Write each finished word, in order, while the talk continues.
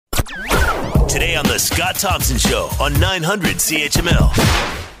Today on The Scott Thompson Show on 900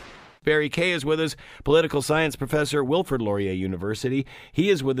 CHML. Barry Kay is with us, political science professor, Wilfrid Laurier University. He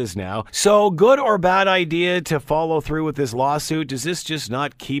is with us now. So, good or bad idea to follow through with this lawsuit? Does this just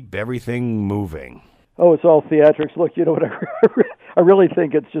not keep everything moving? Oh, it's all theatrics. Look, you know what? I really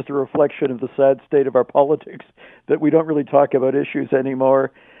think it's just a reflection of the sad state of our politics that we don't really talk about issues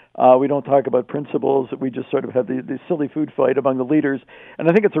anymore. We don't talk about principles. We just sort of have the silly food fight among the leaders. And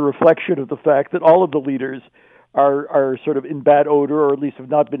I think it's a reflection of the fact that all of the leaders are sort of in bad odor, or at least have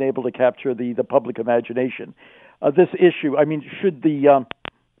not been able to capture the public imagination. This issue, I mean, should the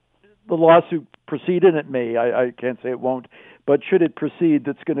lawsuit proceed, and it may, I can't say it won't, but should it proceed,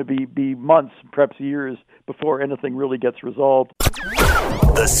 that's going to be months, perhaps years, before anything really gets resolved.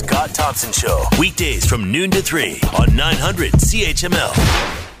 The Scott Thompson Show, weekdays from noon to 3 on 900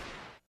 CHML.